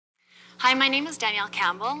Hi, my name is Danielle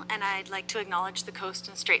Campbell, and I'd like to acknowledge the Coast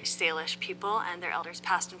and Strait Salish people and their elders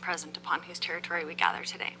past and present upon whose territory we gather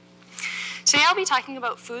today. Today I'll be talking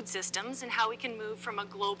about food systems and how we can move from a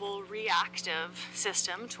global reactive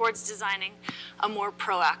system towards designing a more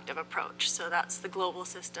proactive approach. So that's the global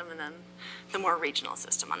system and then the more regional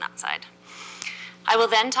system on that side. I will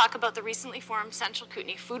then talk about the recently formed Central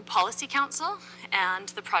Kootenay Food Policy Council and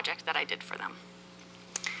the project that I did for them.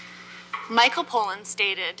 Michael Pollan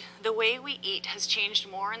stated, "The way we eat has changed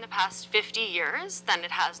more in the past 50 years than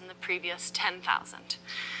it has in the previous 10,000.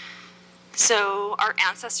 So our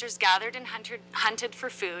ancestors gathered and hunted for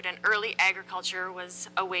food, and early agriculture was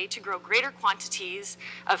a way to grow greater quantities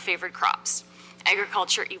of favored crops.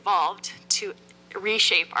 Agriculture evolved to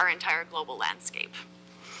reshape our entire global landscape.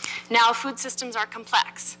 Now food systems are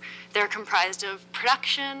complex. They're comprised of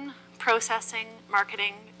production, processing,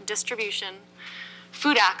 marketing, distribution,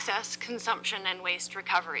 food access, consumption, and waste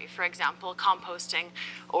recovery, for example, composting,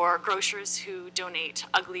 or grocers who donate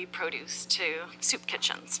ugly produce to soup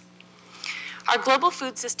kitchens. Our global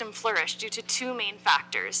food system flourished due to two main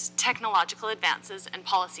factors: technological advances and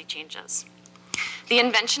policy changes. The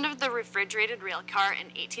invention of the refrigerated rail car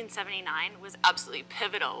in 1879 was absolutely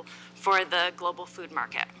pivotal for the global food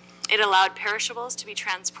market. It allowed perishables to be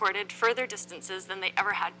transported further distances than they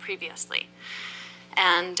ever had previously.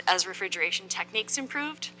 And as refrigeration techniques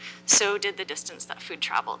improved, so did the distance that food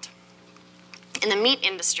traveled. In the meat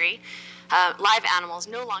industry, live animals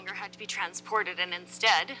no longer had to be transported, and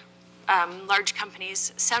instead, large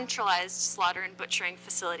companies centralized slaughter and butchering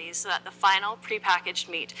facilities so that the final prepackaged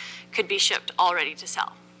meat could be shipped all ready to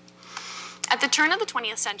sell. At the turn of the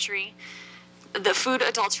 20th century, the food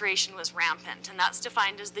adulteration was rampant, and that's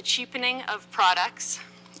defined as the cheapening of products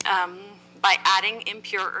by adding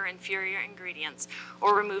impure or inferior ingredients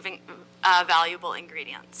or removing valuable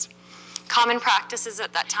ingredients. Common practices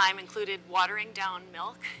at that time included watering down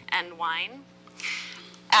milk and wine,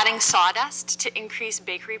 adding sawdust to increase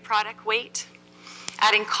bakery product weight,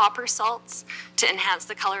 adding copper salts to enhance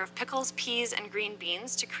the color of pickles, peas, and green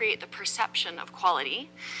beans to create the perception of quality,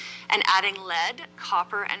 and adding lead,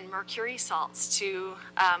 copper, and mercury salts to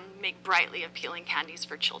make brightly appealing candies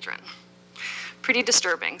for children. Pretty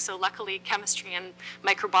disturbing. So luckily, chemistry and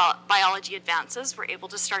microbiology advances were able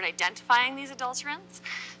to start identifying these adulterants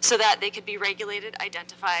so that they could be regulated,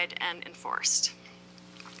 identified, and enforced.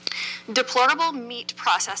 Deplorable meat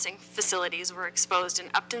processing facilities were exposed in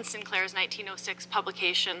Upton Sinclair's 1906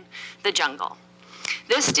 publication, The Jungle.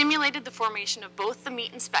 This stimulated the formation of both the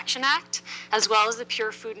Meat Inspection Act as well as the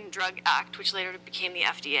Pure Food and Drug Act, which later became the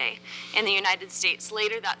FDA, in the United States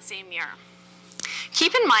later that same year.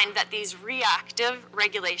 Keep in mind that these reactive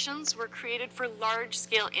regulations were created for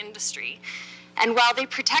large-scale industry, and while they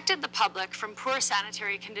protected the public from poor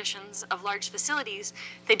sanitary conditions of large facilities,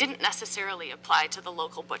 they didn't necessarily apply to the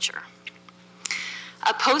local butcher.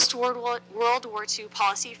 A post-World War II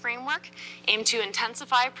policy framework aimed to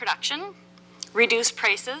intensify production, reduce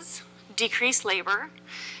prices, decrease labor,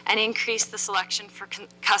 and increase the selection for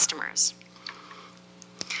customers.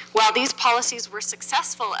 While these policies were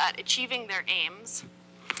successful at achieving their aims,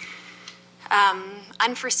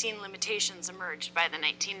 unforeseen limitations emerged by the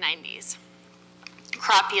 1990s.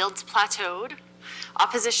 Crop yields plateaued,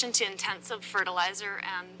 opposition to intensive fertilizer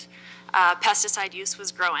and pesticide use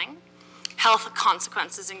was growing. Health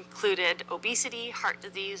consequences included obesity, heart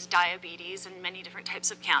disease, diabetes, and many different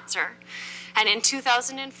types of cancer. And in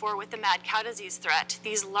 2004, with the mad cow disease threat,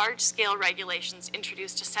 these large-scale regulations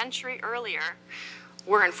introduced a century earlier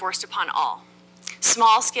were enforced upon all.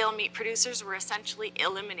 Small-scale meat producers were essentially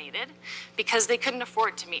eliminated because they couldn't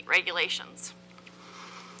afford to meet regulations.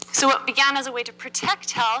 So what began as a way to protect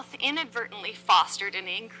health inadvertently fostered an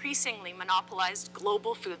increasingly monopolized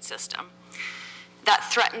global food system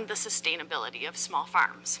that threatened the sustainability of small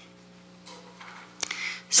farms.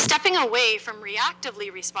 Stepping away from reactively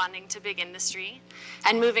responding to big industry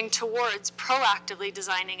and moving towards proactively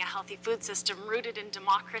designing a healthy food system rooted in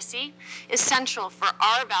democracy is central for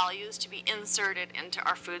our values to be inserted into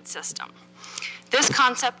our food system. This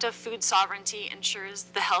concept of food sovereignty ensures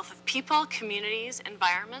the health of people, communities,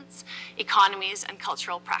 environments, economies, and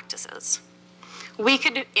cultural practices. We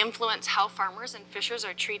could influence how farmers and fishers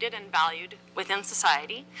are treated and valued within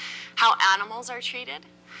society, how animals are treated,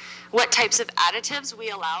 what types of additives we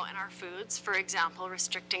allow in our foods, for example,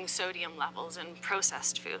 restricting sodium levels in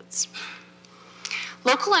processed foods.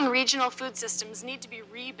 Local and regional food systems need to be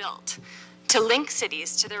rebuilt to link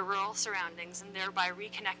cities to their rural surroundings and thereby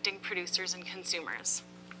reconnecting producers and consumers.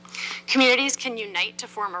 Communities can unite to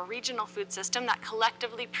form a regional food system that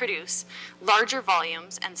collectively produce larger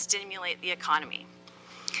volumes and stimulate the economy.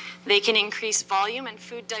 They can increase volume and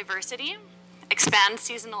food diversity, expand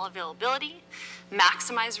seasonal availability,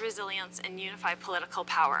 maximize resilience, and unify political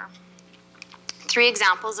power. 3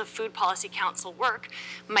 examples of Food Policy Council work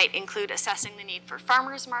might include assessing the need for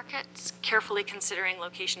farmers markets, carefully considering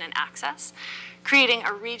location and access, creating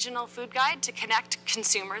a regional food guide to connect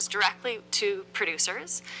consumers directly to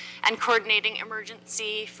producers, and coordinating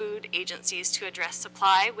emergency food agencies to address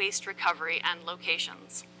supply, waste recovery, and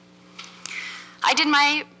locations. I did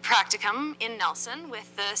my practicum in Nelson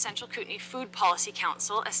with the Central Kootenai Food Policy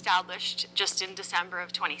Council, established just in December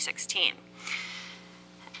of 2016.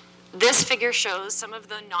 This figure shows some of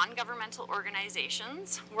the non-governmental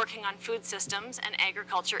organizations working on food systems and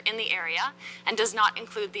agriculture in the area, and does not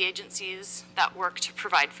include the agencies that work to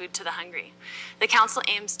provide food to the hungry. The council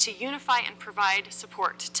aims to unify and provide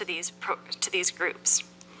support to these groups.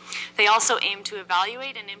 They also aim to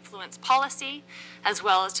evaluate and influence policy, as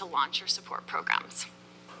well as to launch or support programs.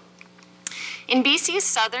 In BC's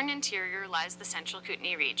southern interior lies the Central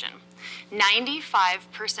Kootenai region.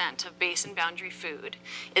 95% of basin boundary food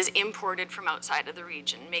is imported from outside of the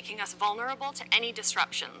region, making us vulnerable to any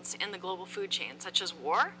disruptions in the global food chain, such as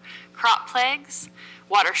war, crop plagues,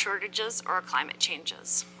 water shortages, or climate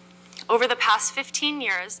changes. Over the past 15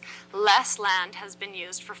 years, less land has been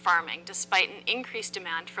used for farming, despite an increased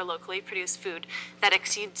demand for locally produced food that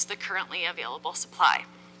exceeds the currently available supply.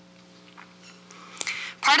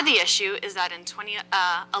 Part of the issue is that in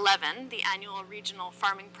 2011, the annual regional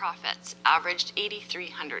farming profits averaged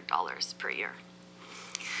 $8,300 per year.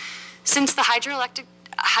 Since the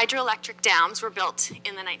hydroelectric dams were built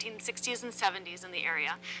in the 1960s and 70s in the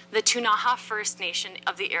area, the Tunaha First Nation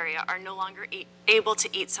of the area are no longer able to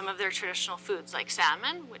eat some of their traditional foods like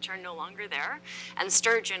salmon, which are no longer there, and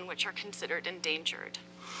sturgeon, which are considered endangered.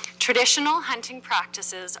 Traditional hunting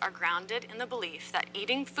practices are grounded in the belief that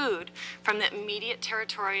eating food from the immediate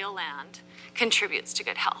territorial land contributes to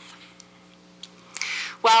good health.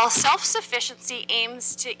 While self-sufficiency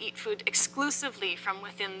aims to eat food exclusively from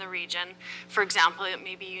within the region, for example,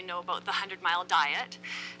 maybe you know about the 100-mile diet,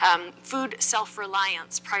 food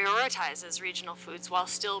self-reliance prioritizes regional foods while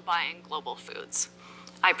still buying global foods.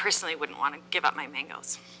 I personally wouldn't want to give up my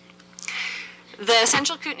mangoes. The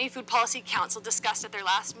Central Kootenai Food Policy Council discussed at their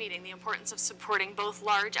last meeting the importance of supporting both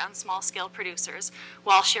large and small-scale producers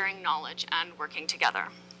while sharing knowledge and working together.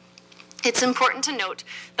 It's important to note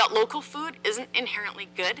that local food isn't inherently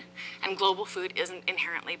good and global food isn't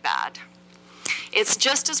inherently bad. It's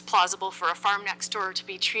just as plausible for a farm next door to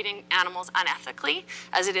be treating animals unethically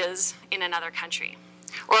as it is in another country.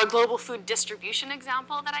 Or a global food distribution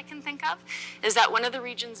example that I can think of is that one of the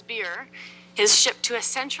region's beer is shipped to a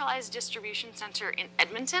centralized distribution center in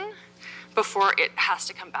Edmonton before it has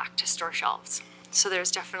to come back to store shelves. So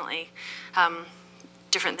there's definitely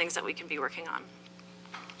different things that we can be working on.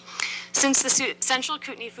 Since the Central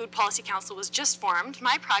Kootenai Food Policy Council was just formed,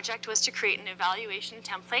 my project was to create an evaluation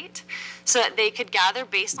template so that they could gather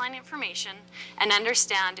baseline information and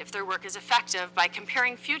understand if their work is effective by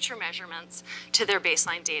comparing future measurements to their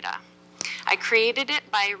baseline data. I created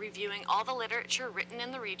it by reviewing all the literature written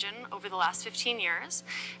in the region over the last 15 years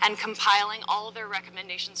and compiling all of their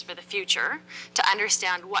recommendations for the future to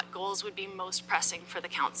understand what goals would be most pressing for the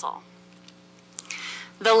council.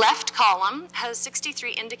 The left column has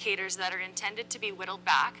 63 indicators that are intended to be whittled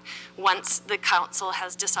back once the council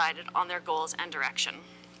has decided on their goals and direction.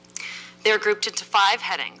 They're grouped into 5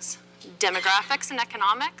 headings: demographics and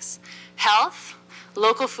economics, health,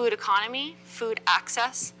 local food economy, food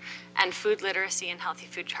access, and food literacy and healthy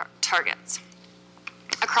food targets.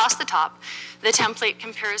 Across the top, the template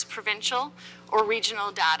compares provincial or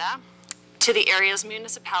regional data to the area's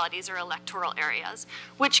municipalities or electoral areas,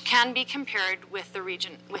 which can be compared with the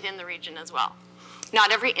region, within the region as well.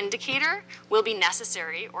 Not every indicator will be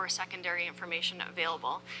necessary or secondary information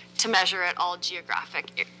available to measure at all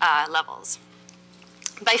geographic levels.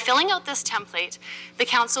 By filling out this template, the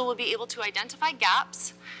council will be able to identify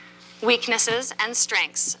gaps, weaknesses, and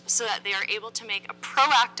strengths so that they are able to make a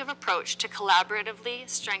proactive approach to collaboratively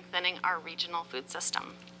strengthening our regional food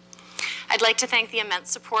system. I'd like to thank the immense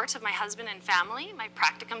support of my husband and family, my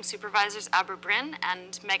practicum supervisors Abra Bryn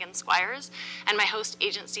and Megan Squires, and my host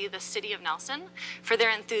agency, the City of Nelson, for their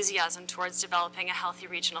enthusiasm towards developing a healthy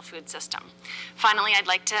regional food system. Finally, I'd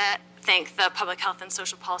like to thank the Public Health and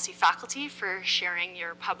Social Policy faculty for sharing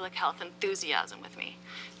your public health enthusiasm with me.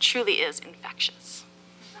 It truly is infectious.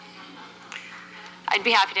 I'd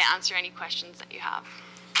be happy to answer any questions that you have.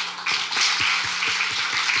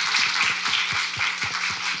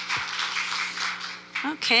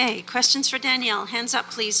 Okay, questions for Danielle. Hands up,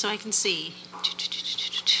 please, so I can see.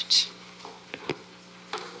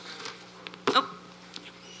 Oh,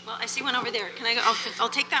 well, I go? I'll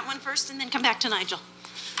take that one first and then come back to Nigel.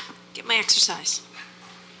 Get my exercise.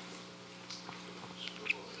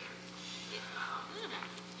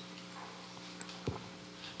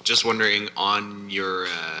 Just wondering on your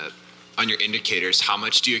indicators, how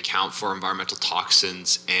much do you account for environmental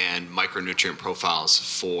toxins and micronutrient profiles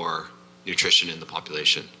for nutrition in the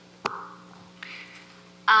population?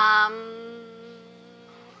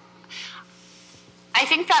 I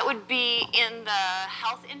think that would be in the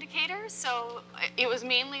health indicators. So it was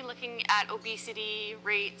mainly looking at obesity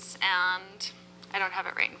rates, and I don't have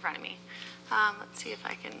it right in front of me. Let's see if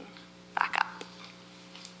I can back up.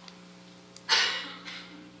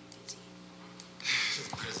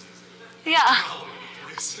 Yeah.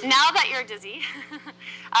 Now that you're dizzy.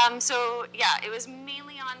 So yeah, it was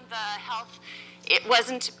mainly on the health. It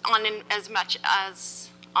wasn't on as much as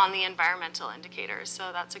on the environmental indicators.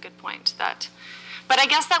 So that's a good point. But I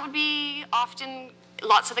guess that would be often,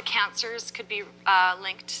 lots of the cancers could be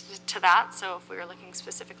linked to that. So if we were looking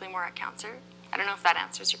specifically more at cancer, I don't know if that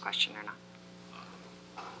answers your question or not.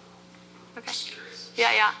 Okay.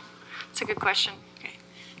 Yeah. It's a good question. Okay,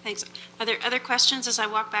 thanks. Are there other questions as I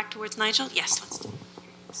walk back towards Nigel? Yes, let's do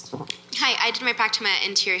it. Hi, I did my Practicum at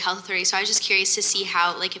Interior Health Authority, so I was just curious to see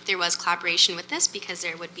how, like, if there was collaboration with this, because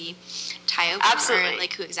there would be tie-over, Absolutely. or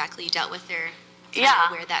like who exactly you dealt with, or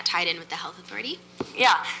Yeah. where that tied in with the health authority.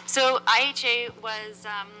 Yeah, so IHA was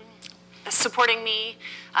supporting me,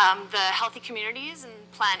 the Healthy Communities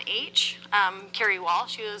and Plan H. Carrie Wall,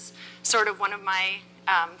 she was sort of one of my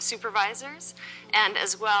supervisors, and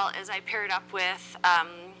as well as I paired up with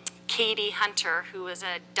Katie Hunter, who is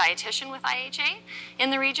a dietitian with IHA in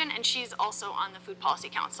the region, and she's also on the Food Policy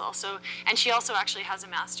Council. So, and she also actually has a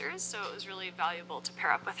master's, so it was really valuable to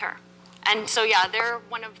pair up with her. And so, yeah, they're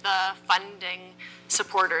one of the funding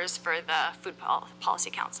supporters for the Food Policy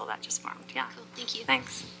Council that just formed. Yeah. Cool, thank you.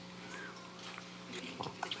 Thanks. Thank you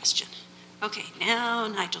for the question. Okay, now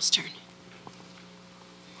Nigel's turn.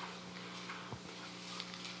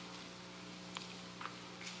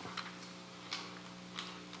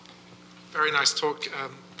 Very nice talk,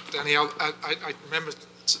 Danielle. I remember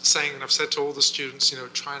saying, and I've said to all the students,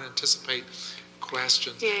 try and anticipate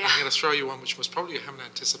questions. Yeah. I'm going to throw you one which most probably you haven't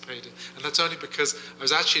anticipated, and that's only because I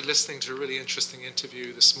was actually listening to a really interesting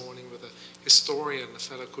interview this morning with a historian, a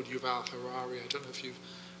fellow called Yuval Harari. I don't know if you've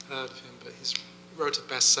heard of him, but he wrote a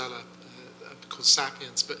bestseller called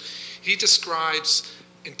 *Sapiens*. But he describes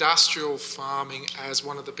industrial farming as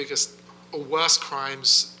one of the biggest or worst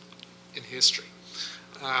crimes in history.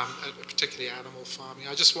 Particularly animal farming.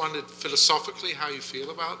 I just wondered philosophically how you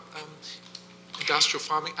feel about industrial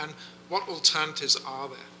farming and what alternatives are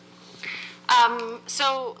there?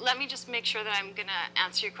 So let me just make sure that I'm going to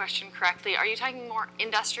answer your question correctly. Are you talking more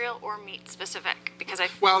industrial or meat specific? Because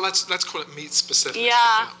Well, let's call it meat specific.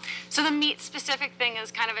 Yeah. So the meat specific thing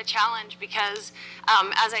is kind of a challenge because,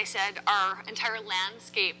 as I said, our entire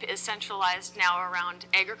landscape is centralized now around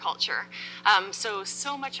agriculture.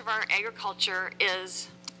 So much of our agriculture is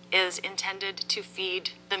intended to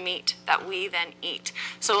feed the meat that we then eat.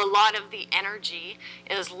 So a lot of the energy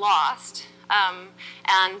is lost,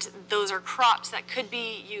 and those are crops that could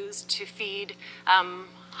be used to feed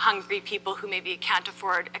hungry people who maybe can't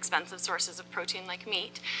afford expensive sources of protein like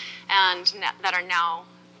meat, and that are now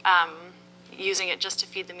using it just to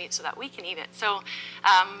feed the meat so that we can eat it. So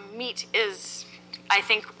meat is, I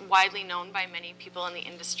think, widely known by many people in the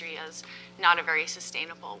industry as not a very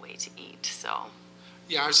sustainable way to eat. So.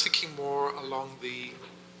 Yeah, I was thinking more along the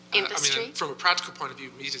industry. I mean, from a practical point of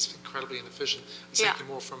view, meat is incredibly inefficient. I was thinking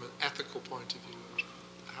more from an ethical point of view.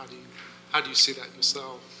 How do you see that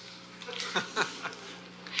yourself?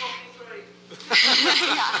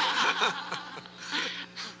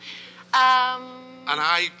 And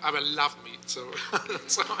I love meat, so.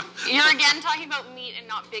 You're again talking about meat and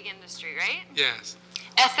not big industry, right? Yes.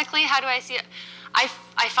 Ethically, how do I see it? I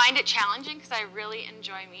find it challenging because I really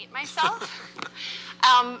enjoy meat myself.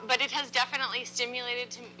 But it has definitely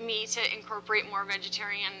stimulated me to incorporate more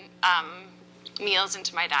vegetarian meals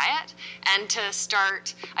into my diet, and to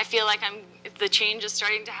start, I feel like the change is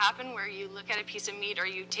starting to happen where you look at a piece of meat or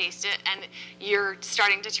you taste it and you're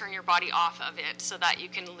starting to turn your body off of it so that you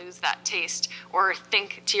can lose that taste or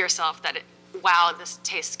think to yourself that, wow, this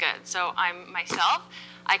tastes good. So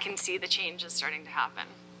I can see the changes starting to happen.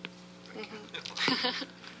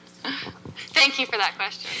 Thank you for that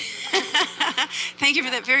question. Thank you for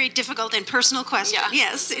that very difficult and personal question. Yeah.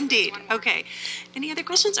 Yes, indeed. Okay. Any other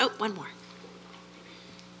questions? Oh, one more.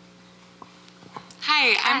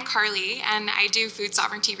 Hi, Hi. I'm Carly, and I do food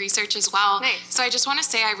sovereignty research as well. Nice. So I just want to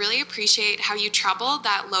say I really appreciate how you trouble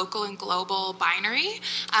that local and global binary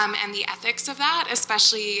and the ethics of that,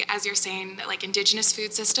 especially as you're saying that like Indigenous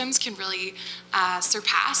food systems can really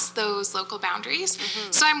surpass those local boundaries.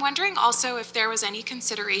 So I'm wondering also if there was any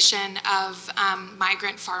consideration of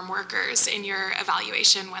migrant farm workers in your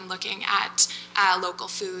evaluation when looking at local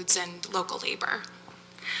foods and local labor.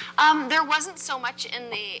 There wasn't so much in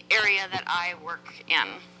the area that I work in.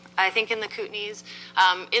 I think in the Kootenays,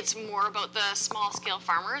 it's more about the small-scale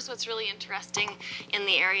farmers. What's really interesting in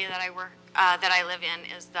the area that I live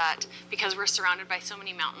in is that because we're surrounded by so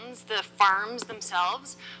many mountains, the farms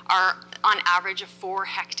themselves are on average of 4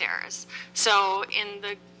 hectares. So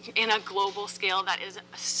in a global scale, that is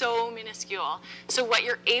so minuscule. So what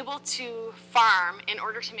you're able to farm in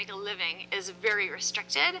order to make a living is very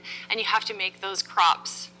restricted, and you have to make those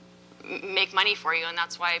crops make money for you, and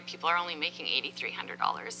that's why people are only making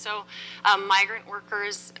 $8,300. So migrant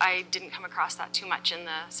workers, I didn't come across that too much in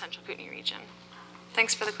the Central Kootenay region.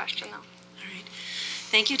 Thanks for the question, though. All right.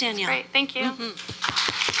 Thank you, Danielle. Great, thank you.